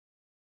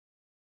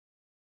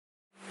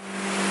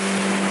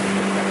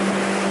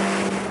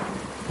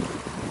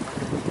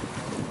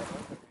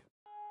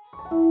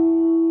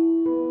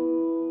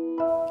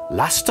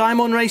Last time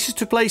on Races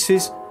to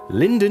Places,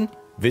 Lyndon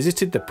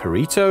visited the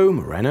Perito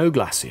Moreno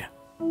Glacier.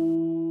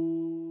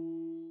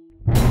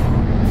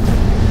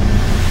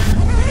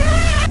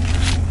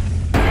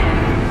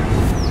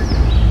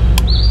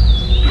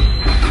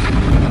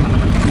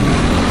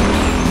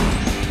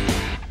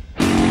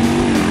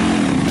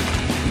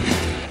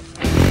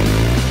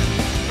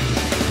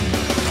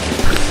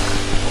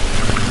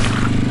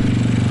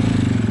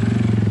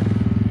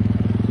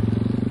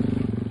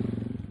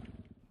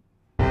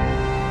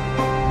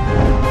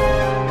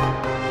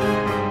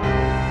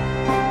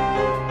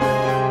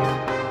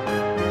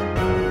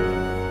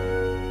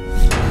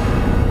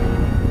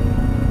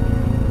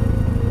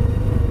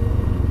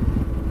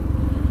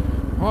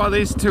 What are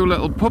these two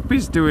little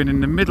puppies doing in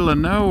the middle of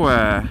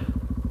nowhere?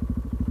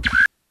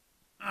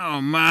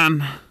 Oh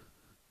man.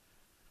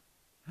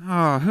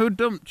 Oh, who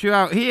dumped you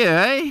out here,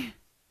 eh?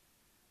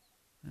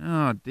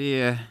 Oh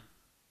dear.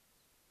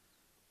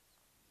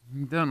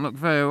 You don't look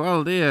very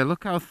well, dear.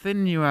 Look how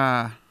thin you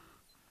are.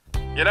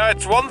 You know,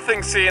 it's one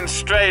thing seeing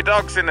stray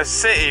dogs in a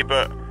city,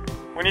 but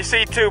when you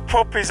see two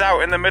puppies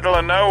out in the middle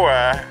of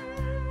nowhere,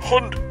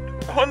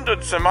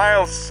 hundreds of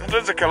miles,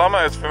 hundreds of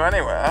kilometers from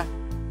anywhere,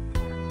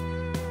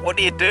 what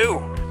do you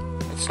do?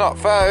 It's not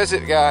fair, is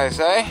it,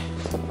 guys, eh?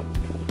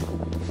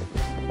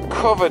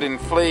 Covered in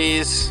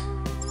fleas.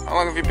 How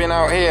long have you been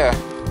out here?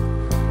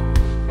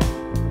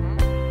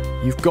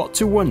 You've got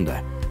to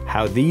wonder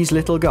how these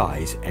little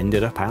guys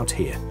ended up out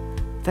here.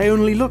 They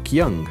only look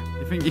young.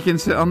 You think you can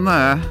sit on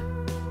there?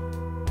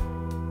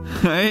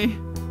 Hey?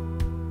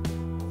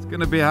 It's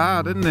gonna be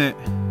hard, isn't it?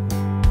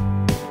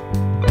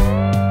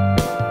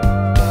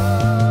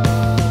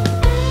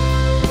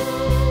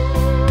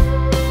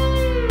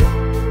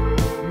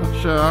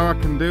 Sure, I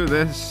can do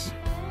this.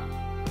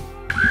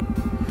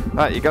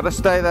 Right, you gotta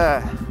stay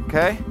there,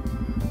 okay?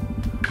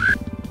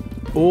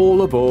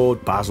 All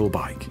aboard Basil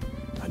bike.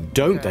 And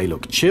don't they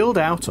look chilled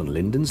out on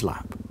Lyndon's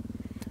lap.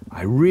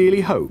 I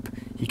really hope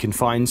he can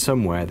find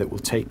somewhere that will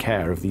take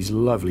care of these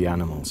lovely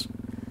animals.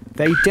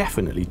 They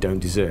definitely don't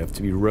deserve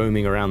to be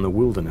roaming around the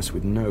wilderness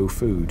with no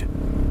food.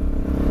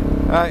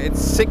 Right,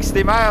 it's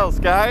 60 miles,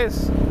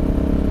 guys.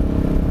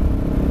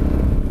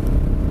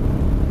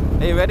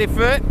 Are you ready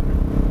for it?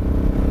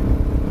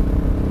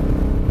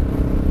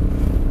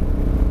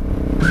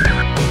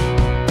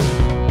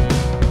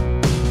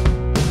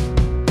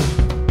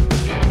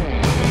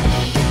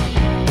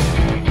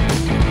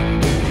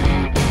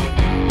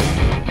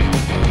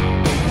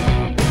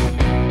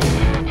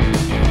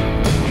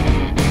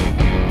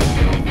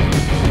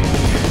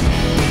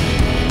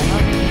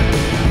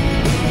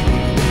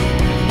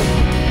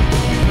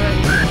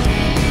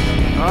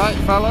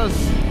 Fellas,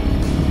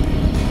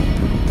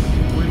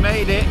 we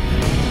made it.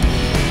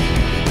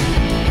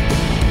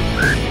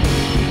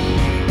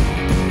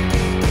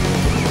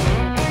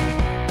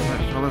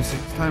 Right, fellas,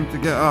 it's time to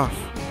get off.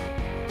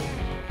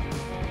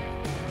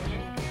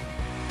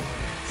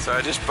 So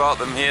I just brought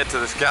them here to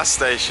this gas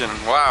station.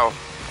 Wow,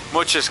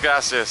 muchas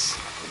gracias.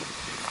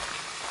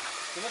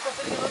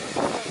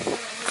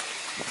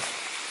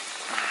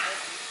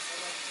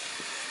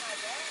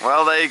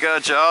 Well, there you go,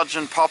 George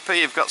and Poppy,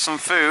 you've got some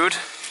food.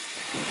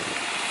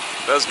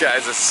 Those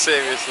guys are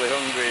seriously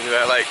hungry.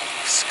 They're like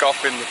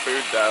scoffing the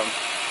food down.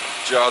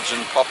 George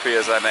and Poppy,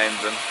 as I named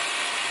them.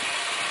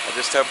 I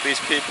just hope these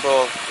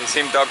people, they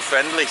seem dog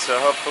friendly, so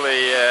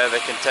hopefully they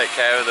can take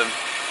care of them.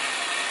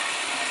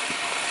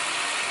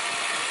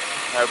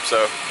 I hope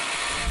so.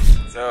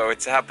 So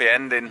it's a happy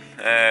ending.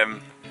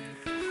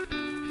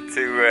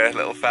 Two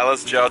little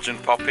fellas, George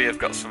and Poppy, have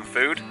got some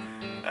food,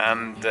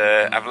 and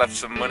I've left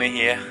some money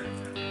here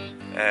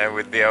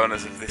with the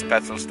owners of this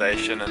petrol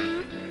station,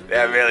 and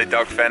they're really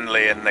dog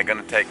friendly and they're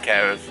going to take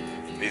care of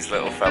these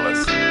little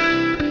fellas.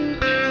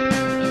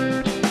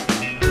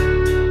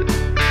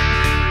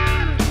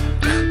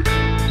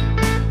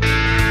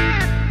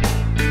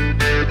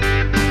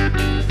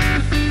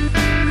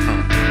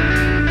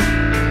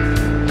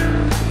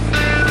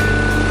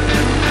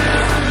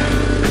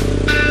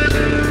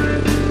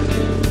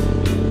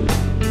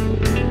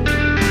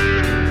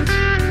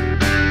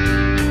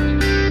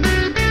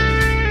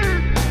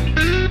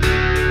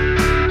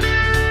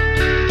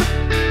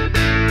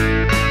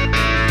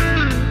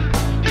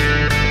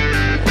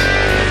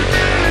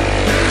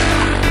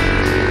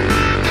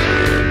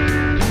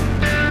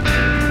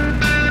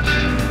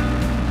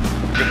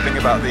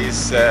 About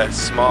these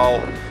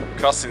small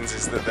crossings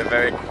is that they're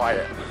very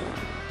quiet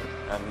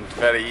and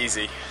very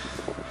easy.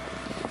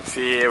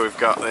 See here we've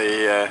got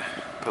the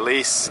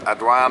police,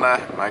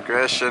 aduana,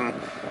 migration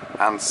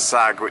and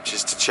SAG, which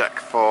is to check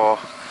for,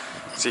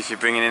 see if you're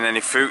bringing in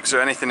any fruits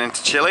or anything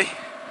into Chile.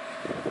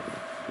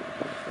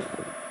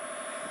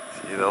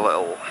 See the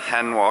little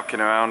hen walking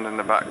around in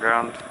the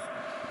background.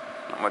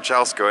 Not much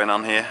else going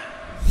on here.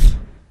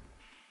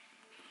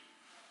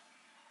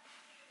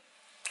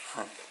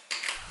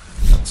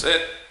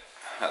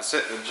 That's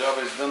it, the job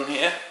is done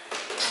here.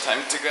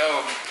 Time to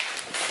go.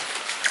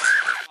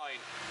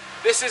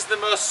 This is the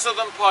most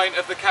southern point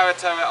of the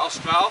Carratera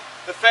Austral,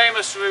 the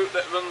famous route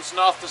that runs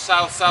north to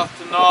south, south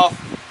to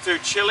north to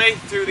Chile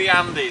through the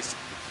Andes.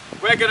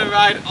 We're going to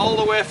ride all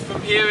the way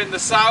from here in the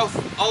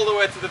south, all the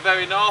way to the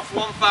very north,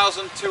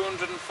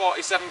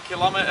 1,247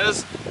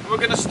 kilometres. And we're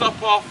going to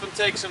stop off and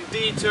take some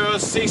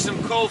detours, see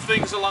some cool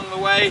things along the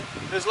way.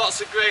 There's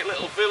lots of great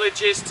little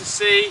villages to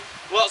see,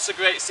 lots of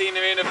great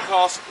scenery, and of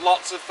course,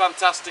 lots of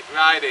fantastic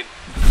riding.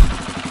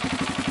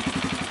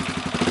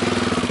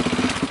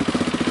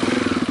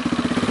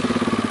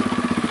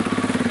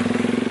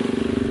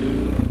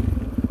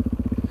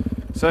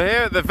 So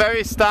here at the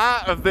very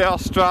start of the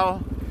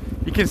Austral,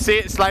 you can see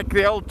it's like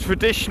the old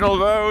traditional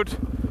road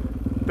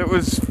that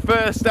was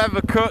first ever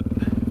cut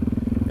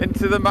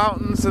into the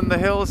mountains and the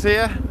hills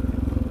here.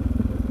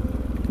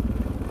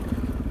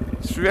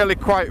 It's really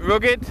quite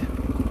rugged.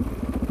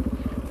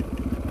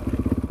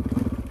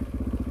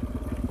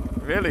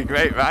 Really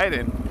great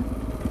riding.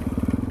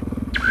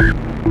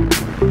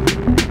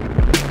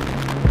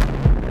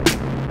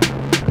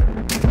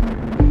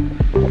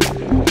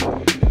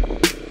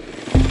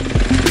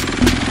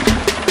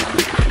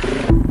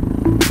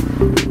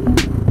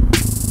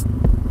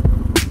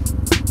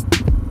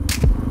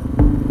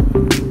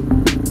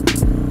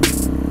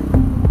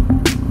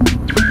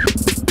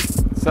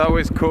 It's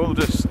always cool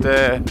just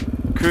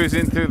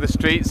cruising through the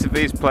streets of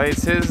these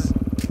places,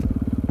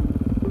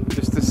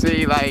 just to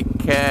see like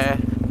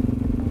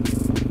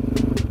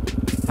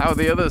how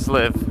the others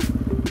live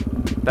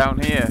down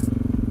here.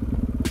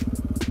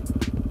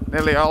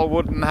 Nearly all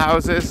wooden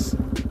houses.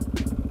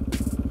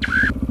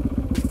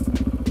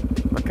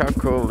 Look how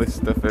cool this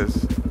stuff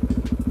is.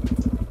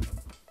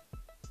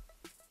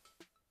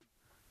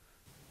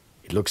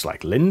 It looks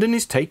like Lyndon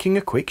is taking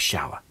a quick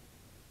shower.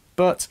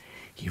 But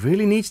he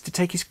really needs to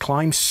take his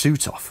climb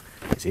suit off,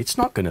 as it's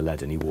not going to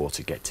let any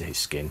water get to his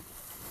skin.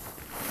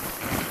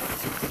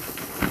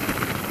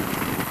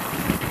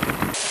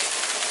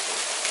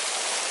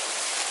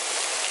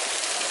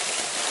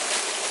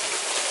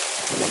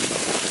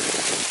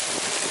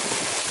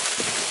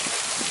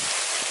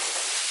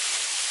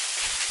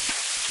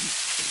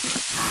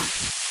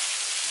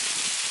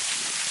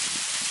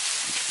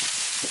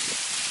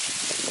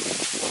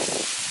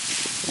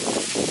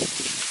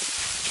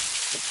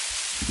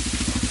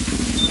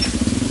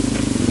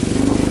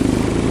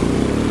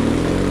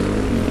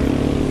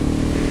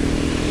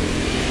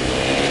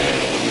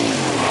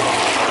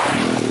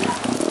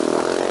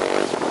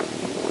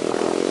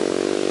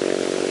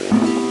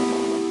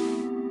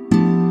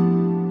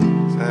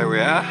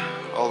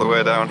 All the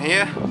way down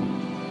here,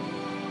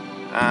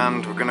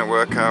 and we're going to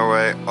work our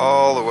way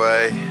all the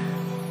way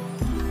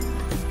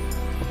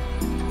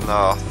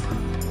north.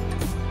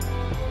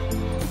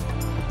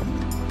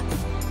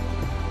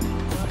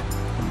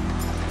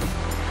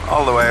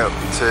 All the way up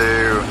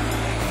to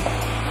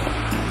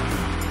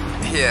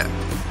here,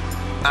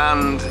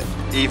 and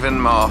even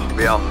more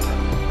beyond.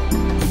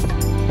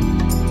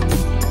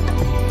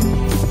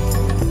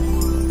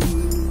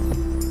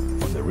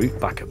 On the route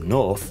back up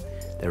north,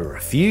 there are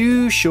a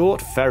few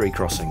short ferry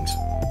crossings.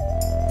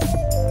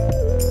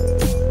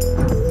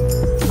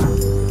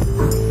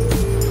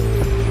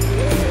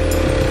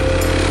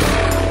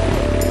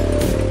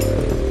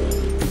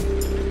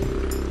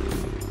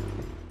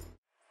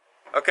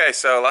 Okay,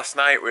 so last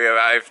night we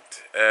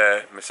arrived,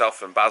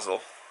 myself and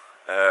Basil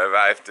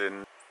arrived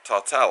in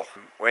Tortel.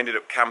 We ended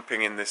up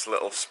camping in this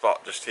little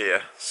spot just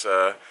here,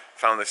 so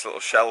found this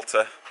little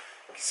shelter.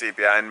 You can see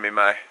behind me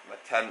my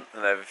tent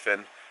and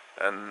everything.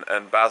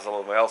 And Basil,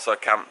 and we also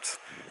camped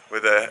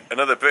with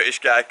another British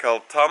guy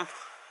called Tom.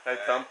 Hey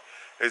Tom,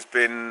 who's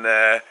been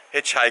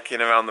hitchhiking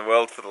around the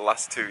world for the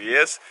last 2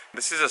 years.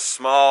 This is a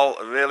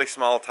really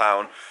small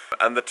town,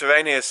 and the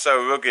terrain here is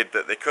so rugged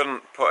that they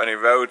couldn't put any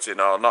roads in,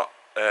 or not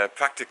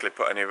practically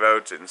put any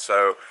roads in,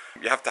 so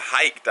you have to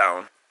hike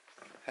down.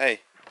 Hey.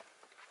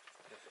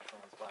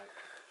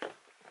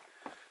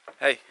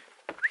 Hey.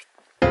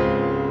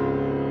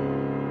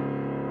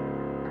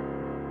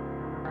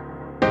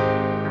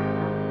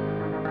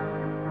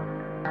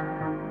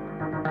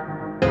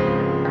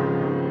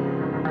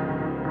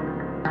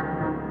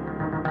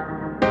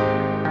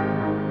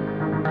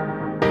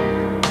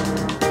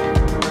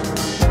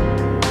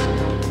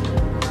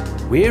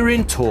 We're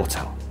in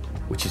Tortel,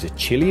 which is a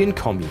Chilean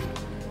commune,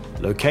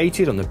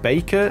 located on the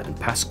Baker and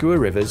Pascua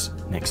rivers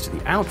next to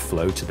the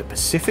outflow to the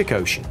Pacific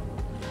Ocean.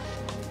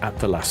 At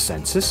the last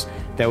census,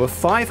 there were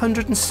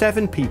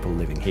 507 people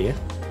living here,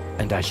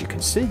 and as you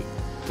can see,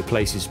 the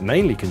place is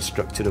mainly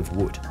constructed of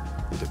wood,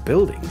 with the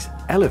buildings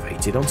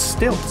elevated on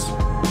stilts.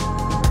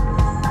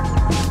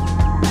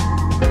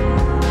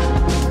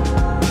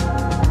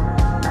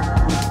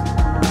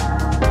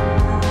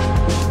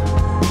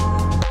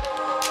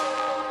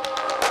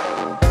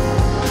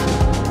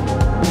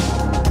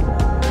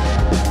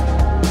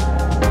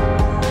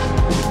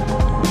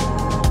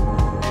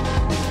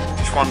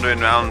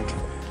 Wandering around,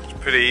 it's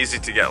pretty easy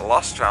to get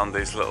lost around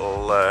these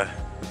little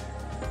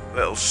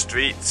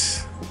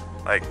streets,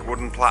 like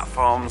wooden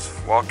platforms,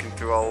 walking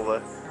through all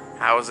the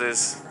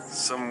houses.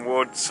 Some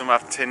wood, some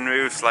have tin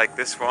roofs like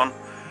this one.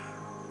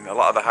 A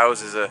lot of the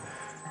houses are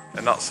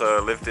not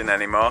so lived in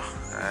anymore.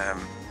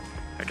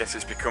 I guess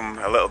it's become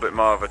a little bit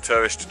more of a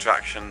tourist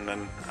attraction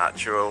than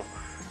actual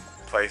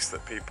place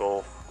that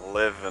people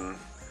live and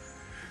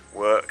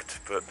worked,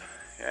 but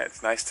yeah,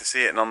 it's nice to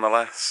see it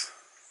nonetheless.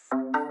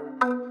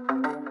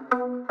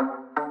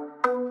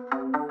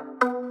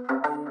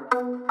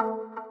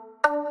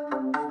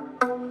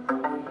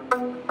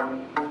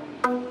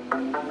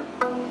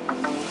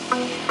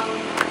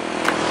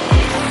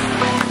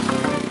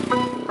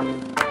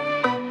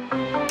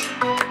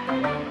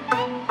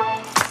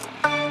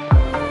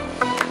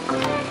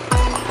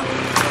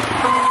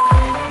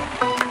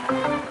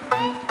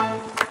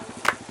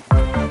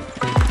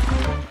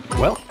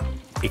 Well,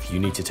 if you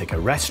need to take a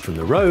rest from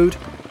the road,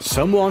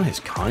 someone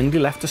has kindly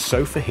left a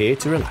sofa here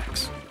to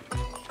relax.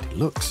 It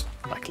looks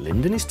like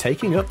Lyndon is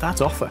taking up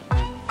that offer.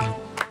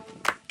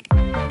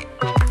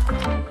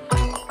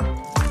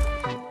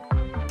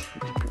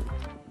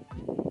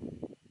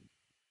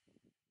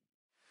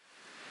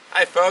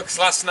 Hi folks,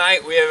 last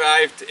night we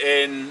arrived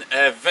in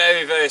a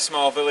very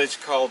small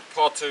village called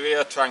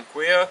Porteria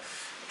Tranquilo.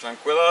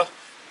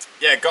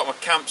 Yeah, got my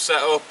camp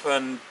set up,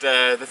 and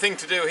the thing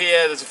to do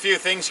here, there's a few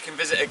things. You can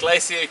visit a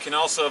glacier, you can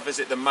also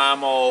visit the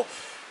Marmol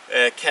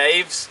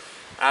caves,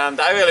 and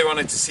I really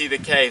wanted to see the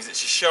caves.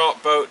 It's a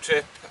short boat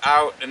trip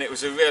out and it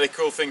was a really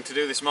cool thing to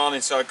do this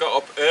morning, so I got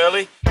up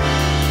early. I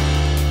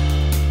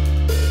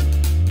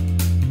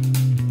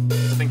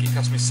think it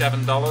cost me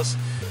 $7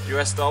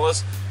 US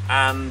dollars,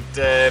 and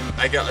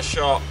I got a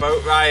short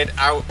boat ride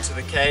out to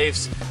the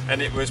caves,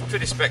 and it was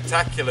pretty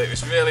spectacular. It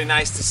was really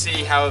nice to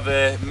see how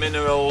the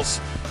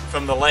minerals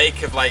from the lake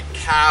have like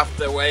carved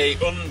their way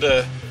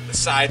under the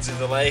sides of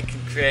the lake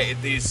and created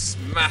these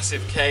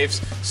massive caves.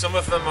 Some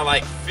of them are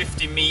like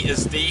 50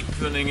 meters deep,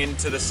 running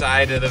into the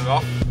side of the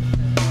rock.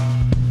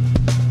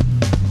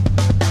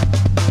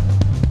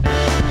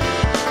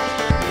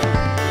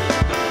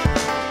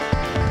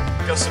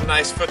 Got some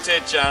nice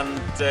footage, and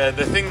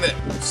the thing that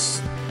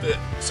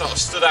sort of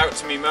stood out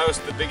to me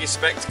most, the biggest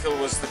spectacle,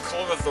 was the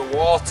colour of the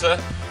water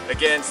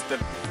against the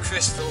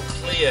crystal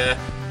clear,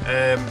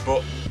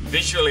 but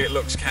visually it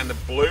looks kind of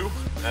blue,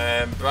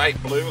 bright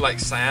blue, like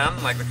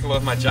cyan, like the colour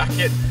of my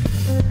jacket.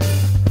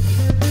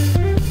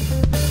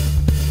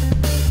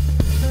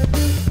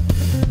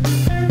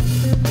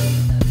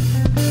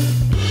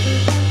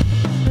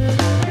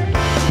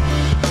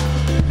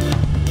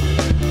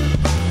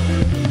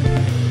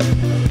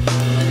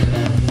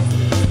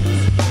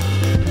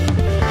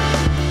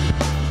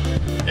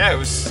 Yeah, it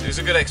was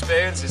a good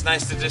experience. It's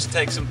nice to just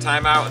take some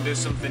time out and do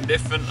something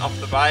different off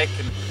the bike,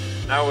 and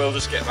now we'll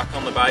just get back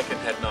on the bike and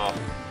head north.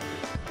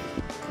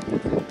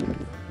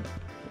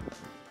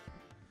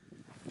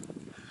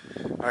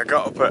 I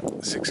got up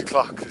at 6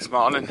 o'clock this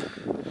morning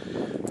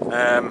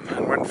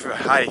and went for a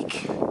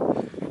hike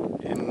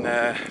in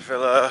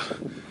Villa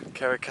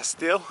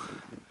Carratera,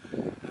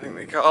 I think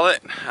they call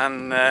it,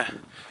 and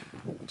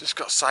just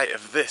got sight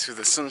of this with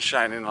the sun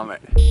shining on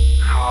it.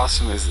 How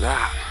awesome is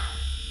that?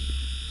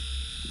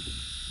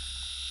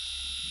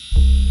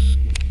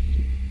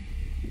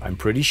 I'm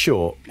pretty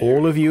sure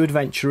all of you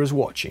adventurers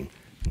watching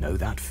know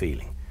that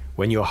feeling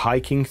when you're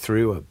hiking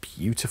through a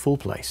beautiful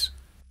place.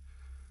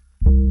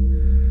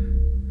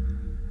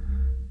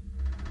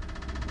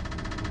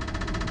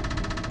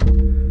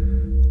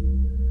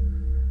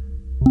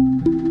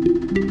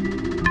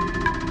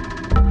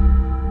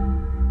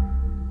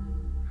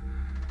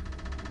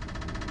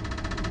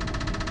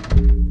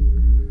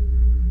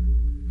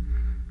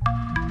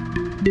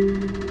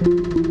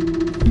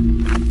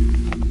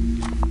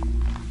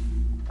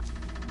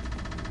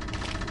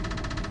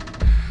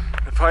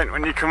 Point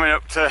when you're coming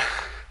up to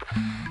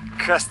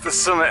crest the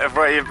summit of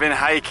where you've been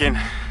hiking.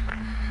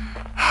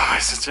 Oh,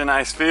 it's such a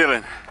nice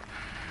feeling.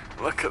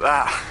 Look at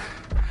that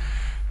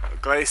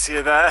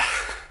glacier there,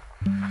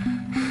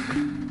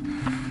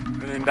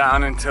 running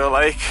down into a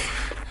lake.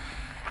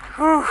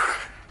 Whew.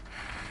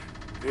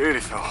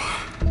 Beautiful.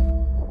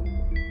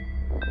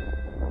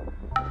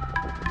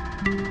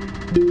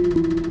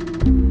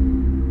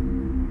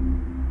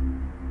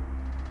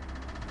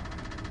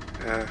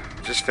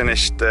 Just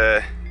finished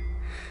the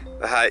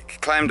hike,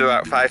 climbed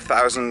about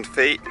 5,000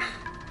 feet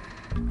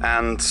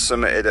and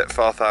summited at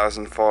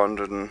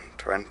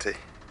 4,420.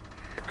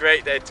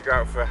 Great day to go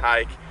out for a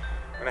hike.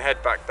 I'm going to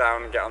head back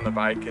down and get on the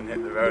bike and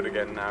hit the road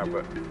again now,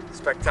 but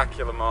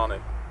spectacular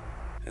morning.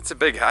 It's a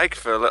big hike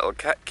for a little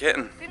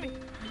kitten. Timmy.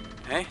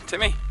 Hey,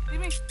 Timmy.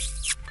 Timmy.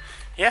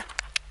 Yeah,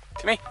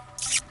 Timmy.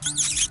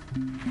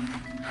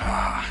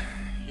 Oh,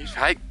 you've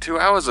hiked 2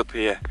 hours up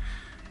here.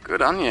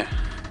 Good on you.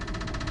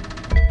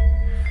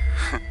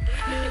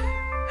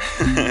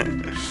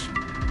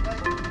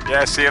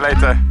 Yeah, see you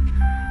later.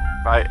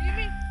 Bye.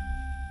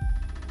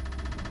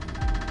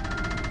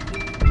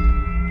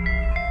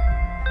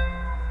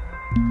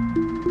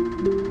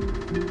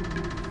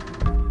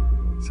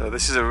 So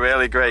this is a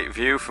really great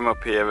view from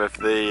up here of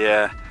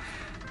the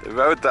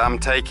road that I'm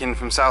taking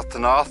from south to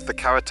north, the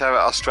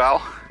Carratera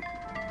Austral.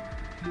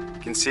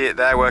 You can see it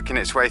there working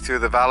its way through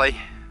the valley.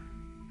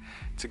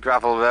 It's a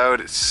gravel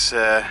road. It's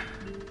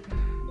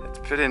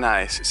pretty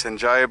nice. It's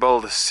enjoyable.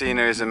 The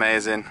scenery is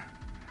amazing.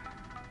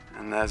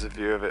 And there's a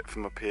view of it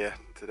from up here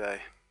today.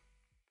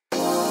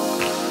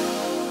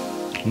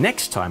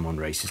 Next time on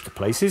Races to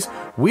Places,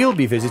 we'll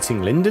be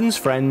visiting Lyndon's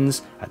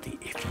friends at the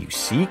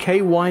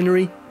EP06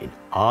 winery in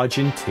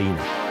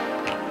Argentina.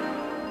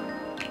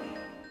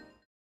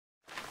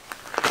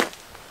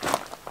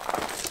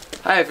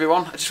 Hi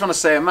everyone, I just want to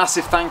say a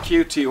massive thank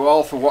you to you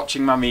all for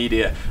watching my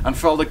media and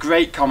for all the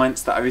great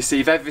comments that I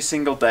receive every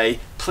single day.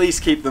 Please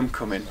keep them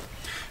coming.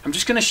 I'm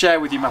just going to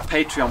share with you my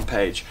Patreon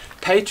page.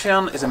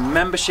 Patreon is a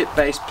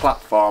membership-based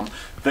platform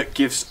that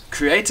gives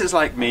creators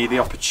like me the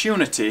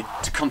opportunity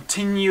to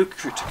continue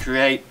to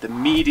create the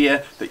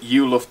media that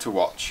you love to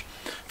watch.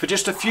 For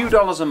just a few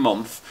dollars a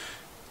month,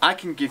 I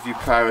can give you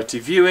priority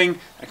viewing,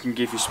 I can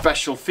give you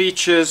special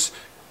features,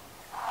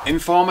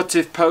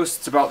 informative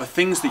posts about the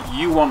things that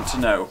you want to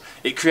know.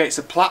 It creates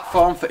a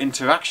platform for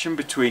interaction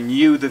between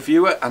you, the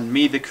viewer, and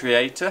me, the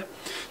creator.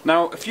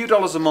 Now, a few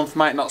dollars a month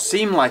might not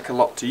seem like a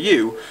lot to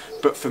you,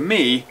 but for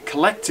me,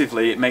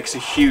 collectively, it makes a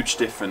huge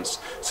difference.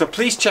 So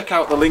please check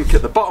out the link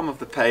at the bottom of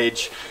the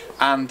page,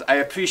 and I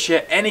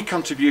appreciate any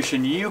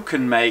contribution you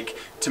can make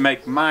to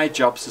make my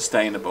job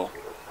sustainable.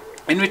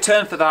 In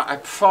return for that, I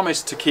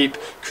promise to keep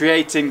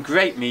creating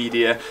great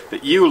media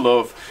that you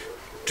love,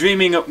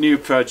 dreaming up new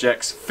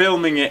projects,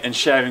 filming it and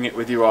sharing it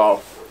with you all.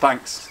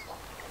 Thanks.